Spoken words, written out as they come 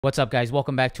What's up, guys?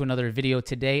 Welcome back to another video.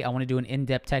 Today I want to do an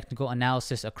in-depth technical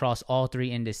analysis across all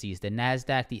three indices: the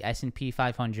NASDAQ, the S&P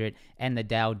 500, and the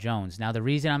Dow Jones. Now, the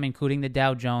reason I'm including the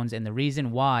Dow Jones and the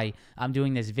reason why I'm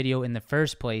doing this video in the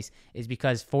first place is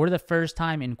because for the first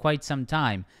time in quite some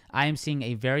time, I am seeing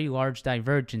a very large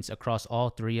divergence across all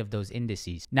three of those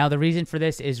indices. Now, the reason for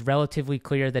this is relatively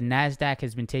clear. The NASDAQ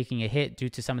has been taking a hit due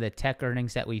to some of the tech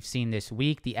earnings that we've seen this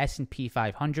week. The S&P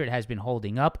 500 has been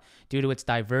holding up due to its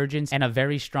divergence and a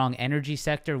very strong energy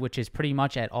sector, which is pretty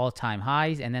much at all-time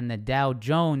highs. And then the Dow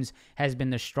Jones has been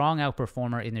the strong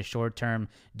outperformer in the short term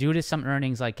due to some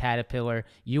earnings like Caterpillar,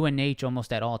 UNH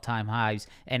almost at all-time highs,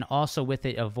 and also with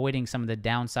it avoiding some of the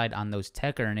downside on those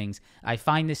tech earnings. I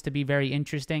find this to be very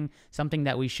interesting, something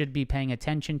that we should be paying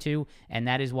attention to, and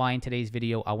that is why in today's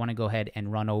video I want to go ahead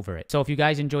and run over it. So if you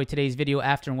guys enjoyed today's video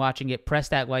after watching it, press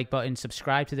that like button,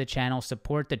 subscribe to the channel,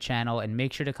 support the channel, and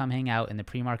make sure to come hang out in the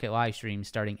pre-market live stream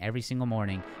starting every single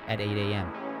morning at 8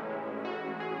 a.m.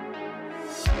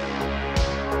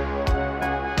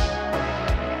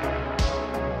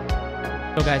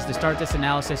 So guys, to start this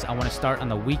analysis, I want to start on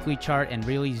the weekly chart and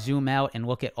really zoom out and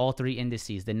look at all three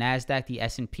indices, the NASDAQ, the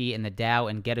S&P, and the Dow,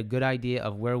 and get a good idea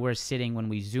of where we're sitting when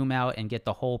we zoom out and get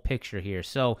the whole picture here.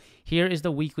 So here is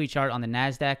the weekly chart on the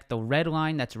NASDAQ. The red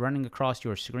line that's running across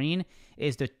your screen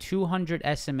is the 200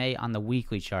 SMA on the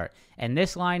weekly chart. And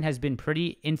this line has been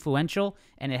pretty influential,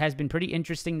 and it has been pretty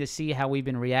interesting to see how we've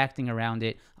been reacting around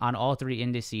it on all three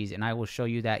indices, and I will show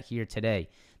you that here today.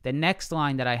 The next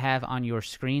line that I have on your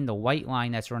screen, the white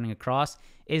line that's running across,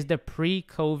 is the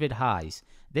pre-COVID highs.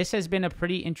 This has been a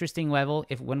pretty interesting level.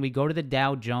 When we go to the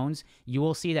Dow Jones, you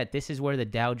will see that this is where the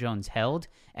Dow Jones held.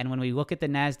 And when we look at the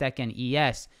NASDAQ and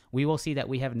ES, we will see that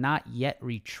we have not yet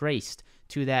retraced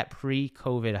to that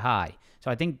pre-COVID high.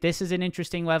 So I think this is an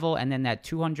interesting level. And then that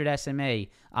 200 SMA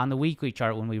on the weekly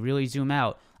chart, when we really zoom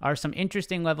out, are some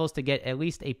interesting levels to get at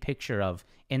least a picture of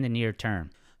in the near term.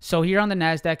 So here on the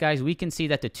NASDAQ, guys, we can see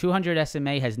that the 200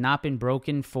 SMA has not been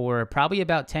broken for probably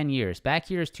about 10 years. Back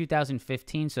here is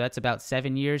 2015, so that's about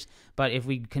 7 years. But if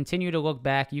we continue to look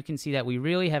back, you can see that we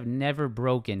really have never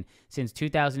broken since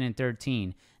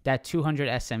 2013 that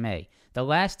 200 SMA. The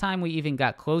last time we even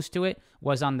got close to it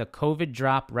was on the COVID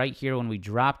drop right here. When we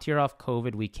dropped here off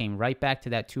COVID, we came right back to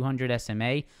that 200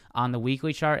 SMA on the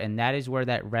weekly chart, and that is where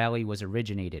that rally was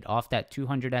originated, off that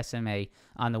 200 SMA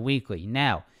on the weekly.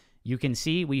 Now, you can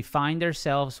see we find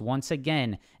ourselves once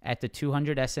again at the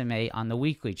 200 SMA on the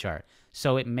weekly chart.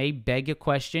 So it may beg a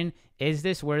question, is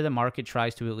this where the market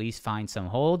tries to at least find some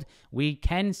hold? We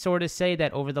can sort of say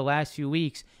that over the last few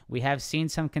weeks, we have seen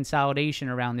some consolidation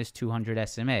around this 200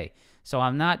 SMA. So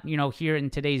I'm not, here in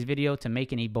today's video to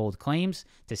make any bold claims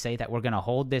to say that we're going to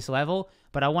hold this level,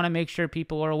 but I want to make sure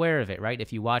people are aware of it, right?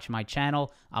 If you watch my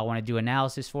channel, I want to do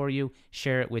analysis for you,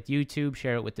 share it with YouTube,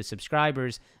 share it with the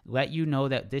subscribers, let you know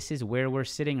that this is where we're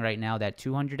sitting right now, that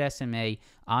 200 SMA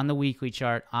on the weekly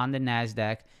chart on the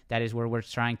NASDAQ. That is where we're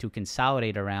trying to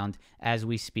consolidate around as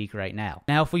we speak right now.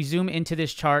 Now, if we zoom into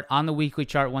this chart on the weekly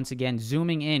chart, once again,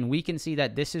 zooming in, we can see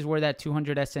that this is where that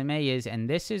 200 SMA is, and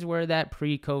this is where that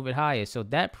pre-COVID high is. So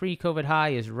that pre-COVID high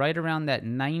is right around that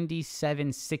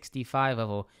 9765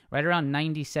 level, right around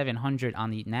 9700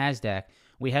 on the NASDAQ.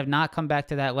 We have not come back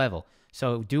to that level.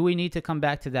 So do we need to come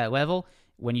back to that level?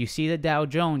 When you see the Dow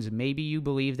Jones, maybe you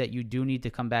believe that you do need to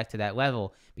come back to that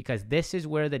level, because this is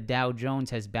where the Dow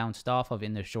Jones has bounced off of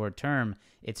in the short term.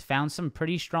 It's found some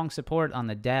pretty strong support on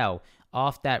the Dow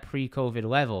off that pre-COVID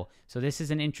level. So this is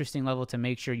an interesting level to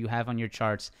make sure you have on your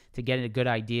charts to get a good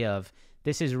idea of.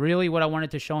 This is really what I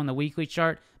wanted to show on the weekly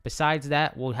chart. Besides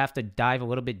that, we'll have to dive a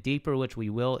little bit deeper, which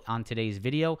we will on today's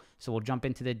video. So we'll jump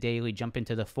into the daily, jump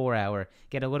into the 4-hour,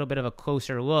 get a little bit of a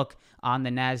closer look on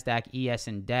the NASDAQ, ES,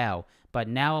 and Dow. But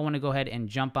now I want to go ahead and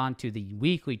jump onto the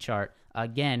weekly chart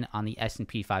again on the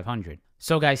S&P 500.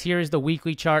 So guys, here is the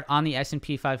weekly chart on the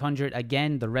S&P 500.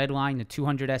 Again, the red line, the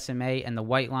 200 SMA, and the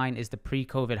white line is the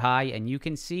pre-COVID high. And you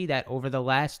can see that over the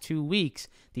last 2 weeks,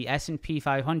 the S&P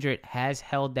 500 has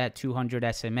held that 200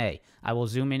 SMA. I will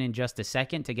zoom in just a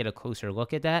second to get a closer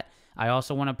look at that. I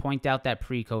also want to point out that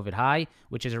pre-COVID high,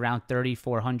 which is around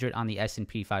 3,400 on the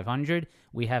S&P 500.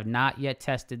 We have not yet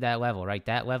tested that level, right?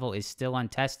 That level is still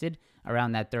untested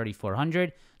around that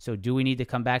 3,400. So do we need to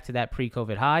come back to that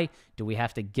pre-COVID high? Do we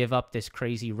have to give up this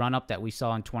crazy run-up that we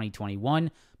saw in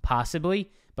 2021?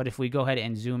 Possibly. But if we go ahead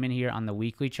and zoom in here on the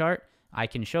weekly chart, I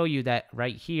can show you that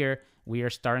right here, we are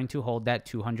starting to hold that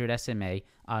 200 SMA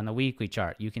on the weekly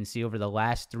chart. You can see over the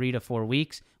last 3 to 4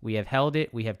 weeks, we have held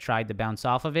it. We have tried to bounce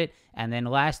off of it. And then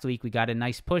last week, we got a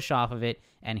nice push off of it.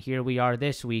 And here we are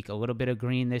this week, a little bit of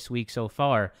green this week so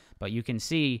far. But you can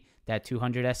see that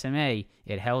 200 SMA,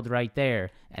 it held right there,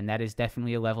 and that is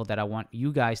definitely a level that I want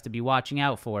you guys to be watching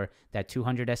out for, that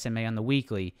 200 SMA on the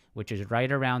weekly, which is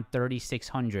right around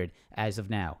 3,600 as of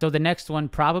now. So the next one,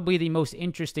 probably the most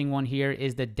interesting one here,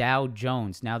 is the Dow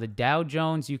Jones. Now the Dow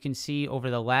Jones, you can see over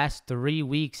the last 3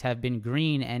 weeks have been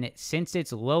green, and since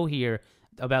its low here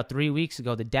about 3 weeks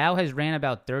ago, the Dow has ran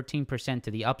about 13%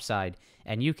 to the upside.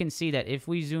 And you can see that if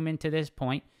we zoom into this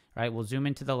point, right, we'll zoom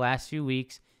into the last few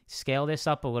weeks, scale this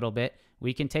up a little bit,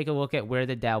 we can take a look at where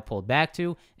the Dow pulled back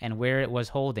to and where it was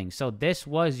holding. So this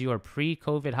was your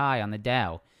pre-COVID high on the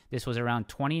Dow. This was around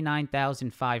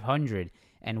 29,500.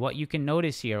 And what you can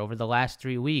notice here over the last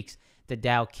 3 weeks, the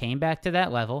Dow came back to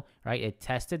that level, right? It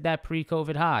tested that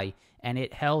pre-COVID high, and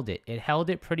it held it. It held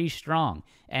it pretty strong,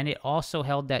 and it also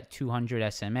held that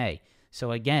 200 SMA.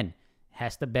 So again,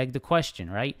 has to beg the question,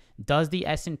 right? Does the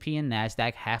S&P and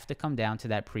NASDAQ have to come down to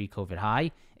that pre-COVID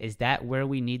high? Is that where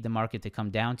we need the market to come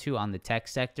down to on the tech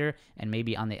sector and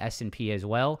maybe on the S&P as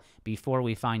well before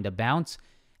we find a bounce?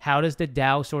 How does the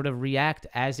Dow sort of react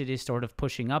as it is sort of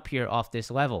pushing up here off this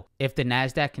level? If the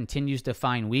NASDAQ continues to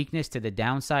find weakness to the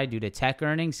downside due to tech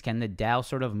earnings, can the Dow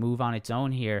sort of move on its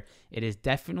own here? It is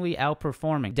definitely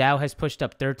outperforming. Dow has pushed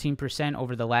up 13%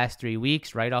 over the last 3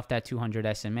 weeks, right off that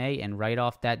 200 SMA and right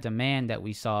off that demand that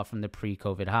we saw from the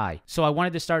pre-COVID high. So I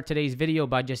wanted to start today's video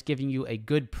by just giving you a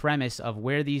good premise of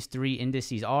where these 3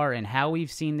 indices are and how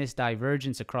we've seen this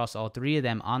divergence across all 3 of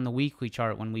them on the weekly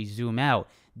chart when we zoom out.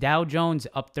 Dow Jones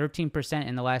up 13%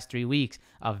 in the last 3 weeks,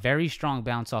 a very strong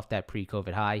bounce off that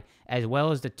pre-COVID high, as well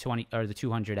as the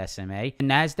 200 SMA. The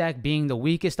NASDAQ being the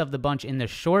weakest of the bunch in the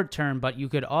short term, but you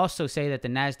could also say that the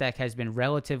NASDAQ has been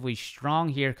relatively strong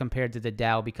here compared to the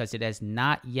Dow because it has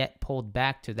not yet pulled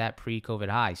back to that pre-COVID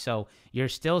high. So you're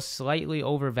still slightly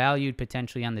overvalued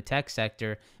potentially on the tech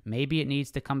sector. Maybe it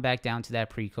needs to come back down to that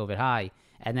pre-COVID high.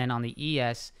 And then on the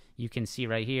ES, you can see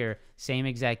right here, same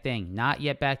exact thing. Not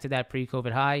yet back to that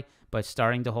pre-COVID high, but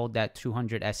starting to hold that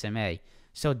 200 SMA.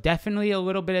 So definitely a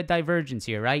little bit of divergence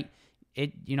here, right?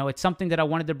 It's something that I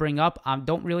wanted to bring up. I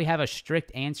don't really have a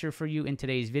strict answer for you in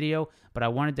today's video, but I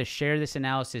wanted to share this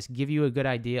analysis, give you a good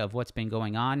idea of what's been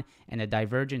going on and the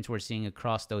divergence we're seeing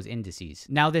across those indices.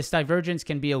 Now, this divergence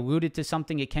can be alluded to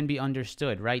something. It can be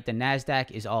understood, right? The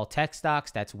NASDAQ is all tech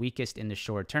stocks. That's weakest in the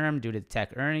short term due to the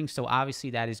tech earnings. So obviously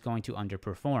that is going to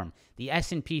underperform. The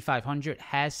S&P 500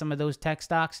 has some of those tech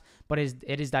stocks, but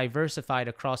it is diversified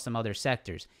across some other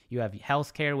sectors. You have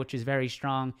healthcare, which is very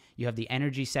strong. You have the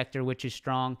energy sector, which is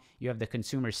strong. You have the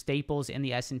consumer staples in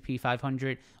the S&P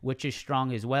 500, which is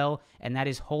strong as well. And that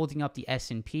is holding up the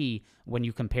S&P when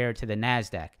you compare it to the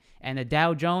NASDAQ. And the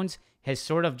Dow Jones has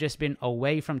sort of just been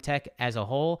away from tech as a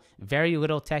whole. Very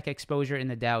little tech exposure in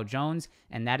the Dow Jones,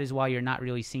 and that is why you're not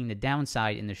really seeing the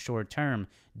downside in the short term.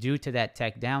 Due to that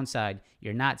tech downside,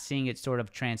 you're not seeing it sort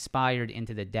of transpired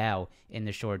into the Dow in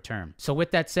the short term. So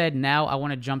with that said, now I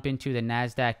want to jump into the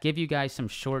NASDAQ, give you guys some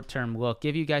short-term look,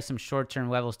 give you guys some short-term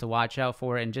levels to watch out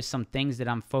for, and just some things that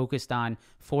I'm focused on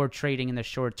for trading in the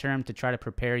short term to try to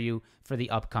prepare you for the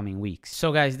upcoming weeks.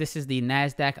 So guys, this is the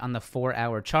NASDAQ on the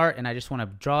 4-hour chart, and I just want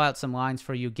to draw out some lines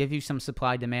for you, give you some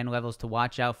supply-demand levels to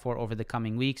watch out for over the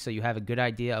coming weeks so you have a good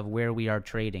idea of where we are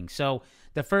trading. So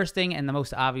the first thing and the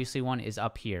most obviously one is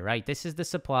up here, right? This is the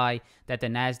supply that the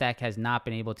NASDAQ has not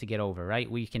been able to get over,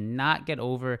 right? We cannot get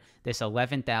over this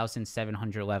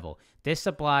 11,700 level. This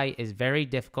supply is very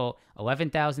difficult.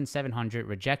 11,700,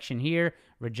 rejection here,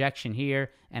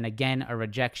 and again, a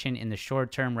rejection in the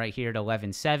short term right here at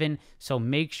 11.7. So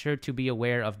make sure to be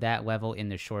aware of that level in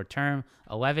the short term.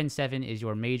 11.7 is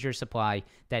your major supply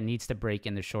that needs to break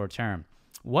in the short term.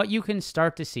 What you can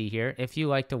start to see here, if you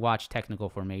like to watch technical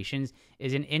formations,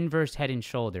 is an inverse head and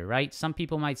shoulder, right? Some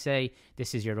people might say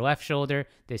this is your left shoulder,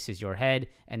 this is your head,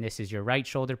 and this is your right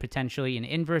shoulder, potentially an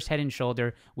inverse head and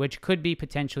shoulder, which could be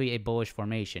potentially a bullish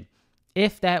formation.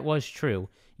 If that was true,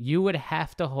 you would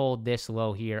have to hold this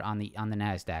low here on the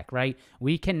NASDAQ, right?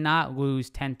 We cannot lose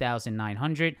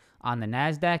 10,900 on the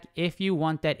NASDAQ if you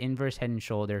want that inverse head and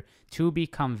shoulder to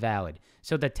become valid.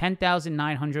 So the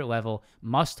 10,900 level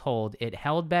must hold. It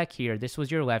held back here. This was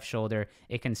your left shoulder.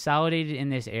 It consolidated in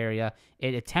this area.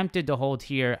 It attempted to hold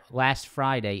here last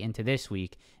Friday into this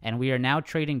week, and we are now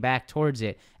trading back towards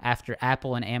it after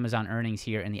Apple and Amazon earnings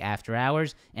here in the after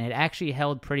hours, and it actually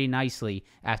held pretty nicely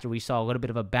after we saw a little bit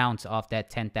of a bounce off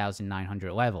that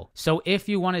 10,900 level. So if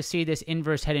you want to see this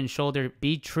inverse head and shoulder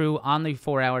be true on the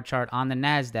 4-hour chart on the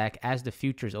NASDAQ as the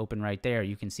futures open right there,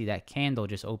 you can see that candle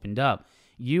just opened up.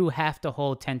 you have to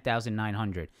hold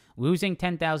 10,900. Losing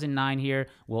 10,009 here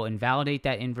will invalidate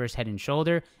that inverse head and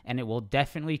shoulder, and it will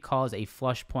definitely cause a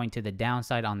flush point to the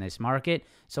downside on this market.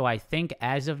 So I think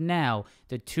as of now,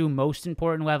 the two most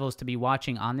important levels to be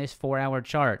watching on this 4-hour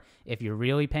chart, if you're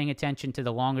really paying attention to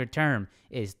the longer term,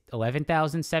 is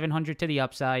 11,700 to the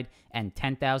upside and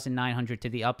 10,900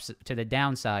 to the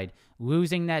downside.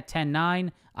 Losing that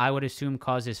 10.9, I would assume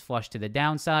causes flush to the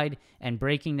downside, and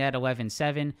breaking that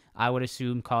 11.7, I would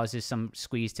assume causes some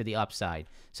squeeze to the upside.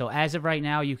 So as of right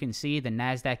now, you can see the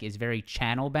NASDAQ is very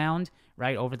channel bound,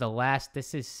 right? Over the last,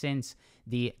 this is since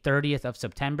the 30th of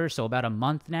September, so about a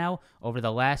month now. Over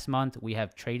the last month, we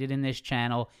have traded in this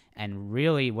channel, and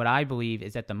really what I believe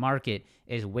is that the market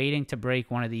is waiting to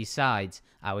break one of these sides.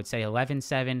 I would say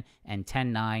 11.7 and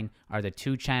 10.9 are the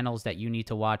two channels that you need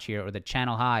to watch here, or the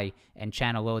channel high and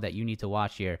channel low that you need to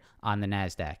watch here on the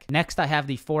NASDAQ. Next, I have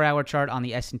the 4-hour chart on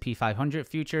the S&P 500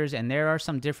 futures, and there are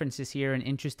some differences here and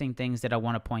interesting things that I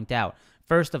want to point out.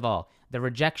 First of all, the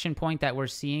rejection point that we're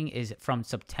seeing is from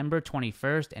September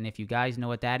 21st, and if you guys know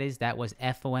what that is, that was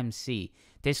FOMC.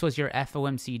 This was your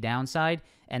FOMC downside,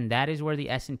 and that is where the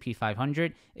S&P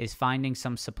 500 is finding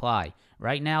some supply.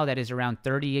 Right now, that is around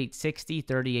 38.60,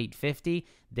 38.50.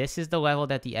 This is the level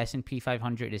that the S&P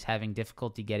 500 is having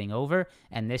difficulty getting over,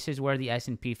 and this is where the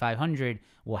S&P 500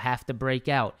 will have to break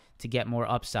out to get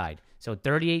more upside. So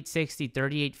 38.60,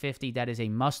 38.50, that is a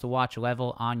must-watch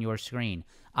level on your screen.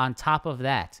 On top of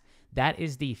that, that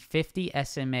is the 50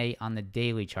 SMA on the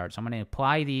daily chart. So I'm going to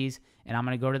apply these, and I'm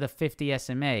going to go to the 50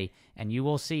 SMA, and you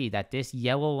will see that this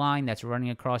yellow line that's running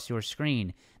across your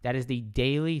screen, that is the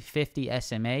daily 50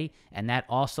 SMA, and that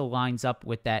also lines up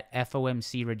with that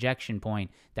FOMC rejection point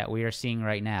that we are seeing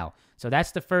right now. So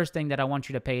that's the first thing that I want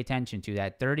you to pay attention to,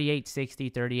 that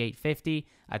 38.60, 38.50.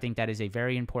 I think that is a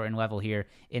very important level here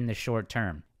in the short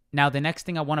term. Now, the next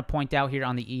thing I want to point out here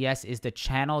on the ES is the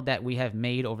channel that we have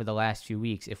made over the last few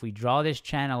weeks. If we draw this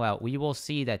channel out, we will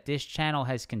see that this channel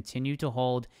has continued to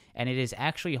hold, and it is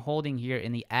actually holding here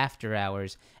in the after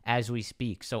hours as we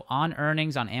speak. So on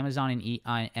earnings on Amazon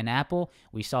and Apple,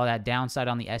 we saw that downside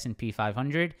on the S&P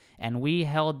 500, and we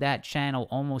held that channel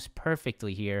almost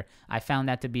perfectly here. I found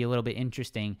that to be a little bit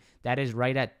interesting. That is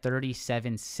right at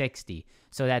 37.60.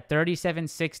 So that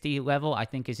 37.60 level I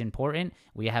think is important.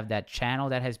 We have that channel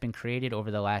that has been created over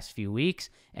the last few weeks,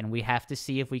 and we have to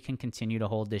see if we can continue to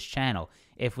hold this channel.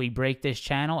 If we break this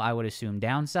channel, I would assume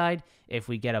downside. If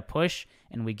we get a push,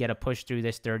 and we get a push through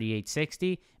this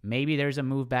 38.60, maybe there's a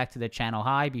move back to the channel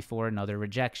high before another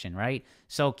rejection, right?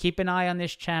 So keep an eye on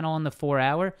this channel on the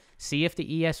 4-hour. See if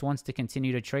the ES wants to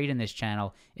continue to trade in this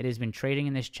channel. It has been trading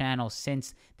in this channel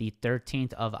since the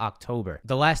 13th of October.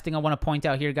 The last thing I want to point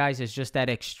out here, guys, is just that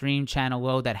extreme channel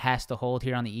low that has to hold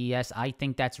here on the ES. I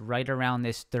think that's right around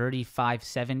this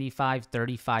 35.75,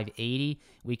 35.80.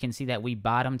 We can see that we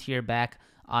bottomed here back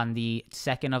on the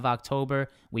 2nd of October.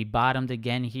 We bottomed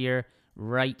again here,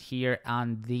 right here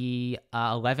on the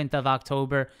 11th of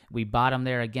October. We bottomed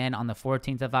there again on the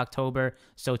 14th of October.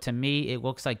 So to me, it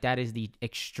looks like that is the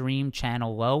extreme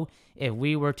channel low. If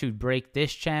we were to break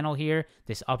this channel here,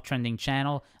 this uptrending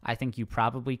channel, I think you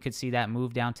probably could see that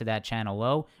move down to that channel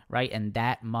low, right? And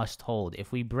that must hold.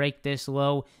 If we break this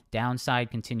low,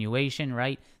 downside continuation,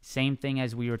 right? Same thing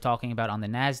as we were talking about on the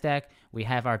NASDAQ. We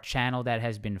have our channel that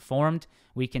has been formed.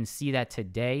 We can see that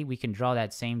today. We can draw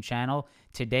that same channel.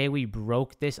 Today, we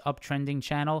broke this uptrending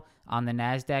channel on the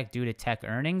NASDAQ due to tech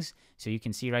earnings. So you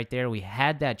can see right there, we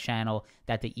had that channel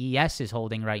that the ES is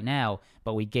holding right now,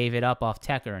 but we gave it up off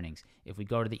tech earnings. If we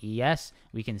go to the ES,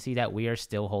 we can see that we are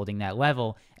still holding that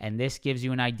level, and this gives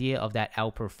you an idea of that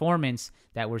outperformance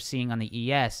that we're seeing on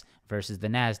the ES versus the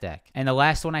NASDAQ. And the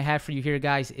last one I have for you here,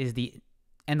 guys, is the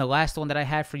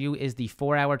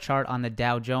 4-hour chart on the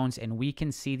Dow Jones, and we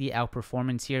can see the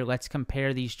outperformance here. Let's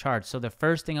compare these charts. So the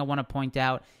first thing I want to point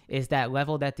out is that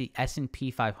level that the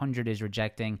S&P 500 is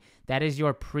rejecting. That is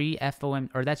your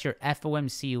that's your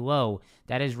FOMC low.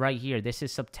 That is right here. This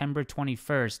is September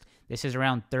 21st. This is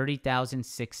around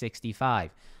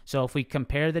 30,665. So if we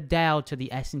compare the Dow to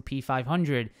the S&P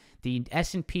 500, the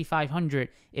S&P 500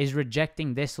 is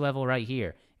rejecting this level right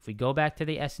here. If we go back to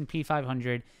the S&P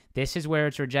 500, this is where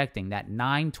it's rejecting, that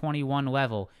 921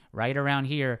 level right around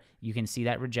here. You can see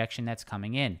that rejection that's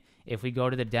coming in. If we go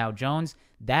to the Dow Jones,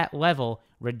 that level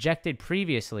rejected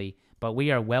previously, but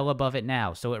we are well above it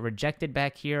now. So it rejected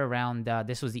back here around,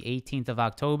 this was the 18th of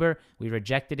October. We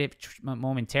rejected it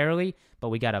momentarily, but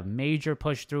we got a major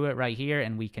push through it right here,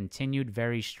 and we continued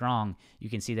very strong. You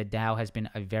can see the Dow has been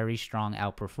a very strong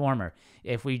outperformer.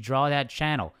 If we draw that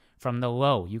channel from the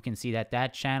low. You can see that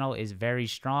that channel is very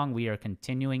strong. We are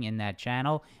continuing in that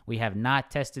channel. We have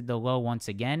not tested the low once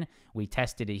again. We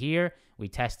tested it here. We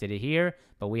tested it here,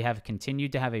 but we have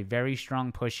continued to have a very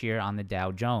strong push here on the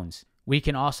Dow Jones. We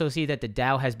can also see that the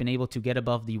Dow has been able to get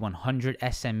above the 100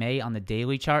 SMA on the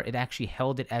daily chart. It actually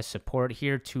held it as support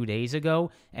here 2 days ago,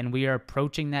 and we are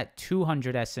approaching that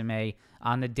 200 SMA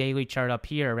on the daily chart up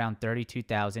here around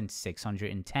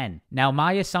 32,610. Now,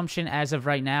 my assumption as of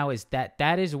right now is that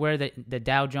that is where the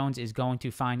Dow Jones is going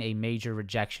to find a major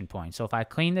rejection point. So if I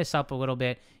clean this up a little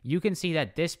bit, you can see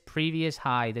that this previous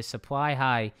high, the supply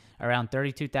high around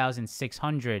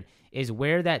 32,600 is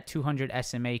where that 200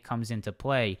 SMA comes into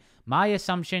play. My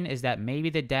assumption is that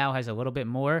maybe the Dow has a little bit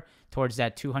more towards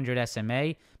that 200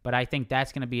 SMA, but I think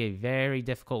that's going to be a very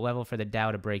difficult level for the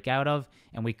Dow to break out of,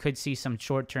 and we could see some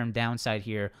short-term downside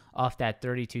here off that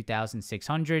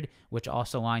 32,600, which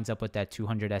also lines up with that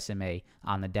 200 SMA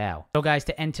on the Dow. So guys,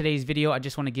 to end today's video, I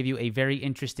just want to give you a very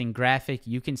interesting graphic.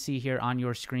 You can see here on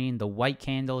your screen, the white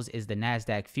candles is the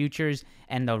NASDAQ futures,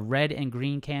 and the red and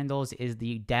green candles is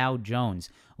the Dow Jones.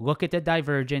 Look at the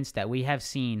divergence that we have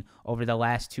seen over the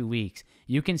last 2 weeks.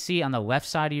 You can see on the left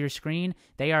side of your screen,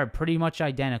 they are pretty much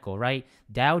identical, right?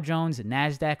 Dow Jones,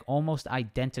 NASDAQ, almost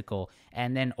identical.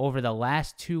 And then over the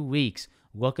last 2 weeks,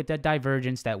 look at the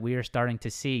divergence that we are starting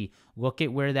to see. Look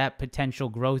at where that potential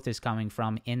growth is coming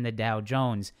from in the Dow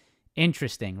Jones.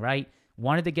 Interesting, right?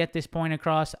 Wanted to get this point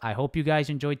across. I hope you guys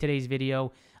enjoyed today's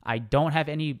video. I don't have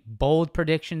any bold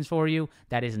predictions for you.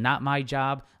 That is not my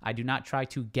job. I do not try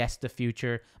to guess the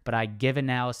future, but I give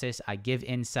analysis, I give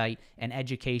insight and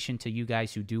education to you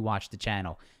guys who do watch the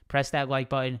channel. Press that like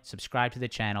button, subscribe to the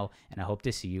channel, and I hope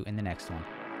to see you in the next one.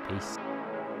 Peace.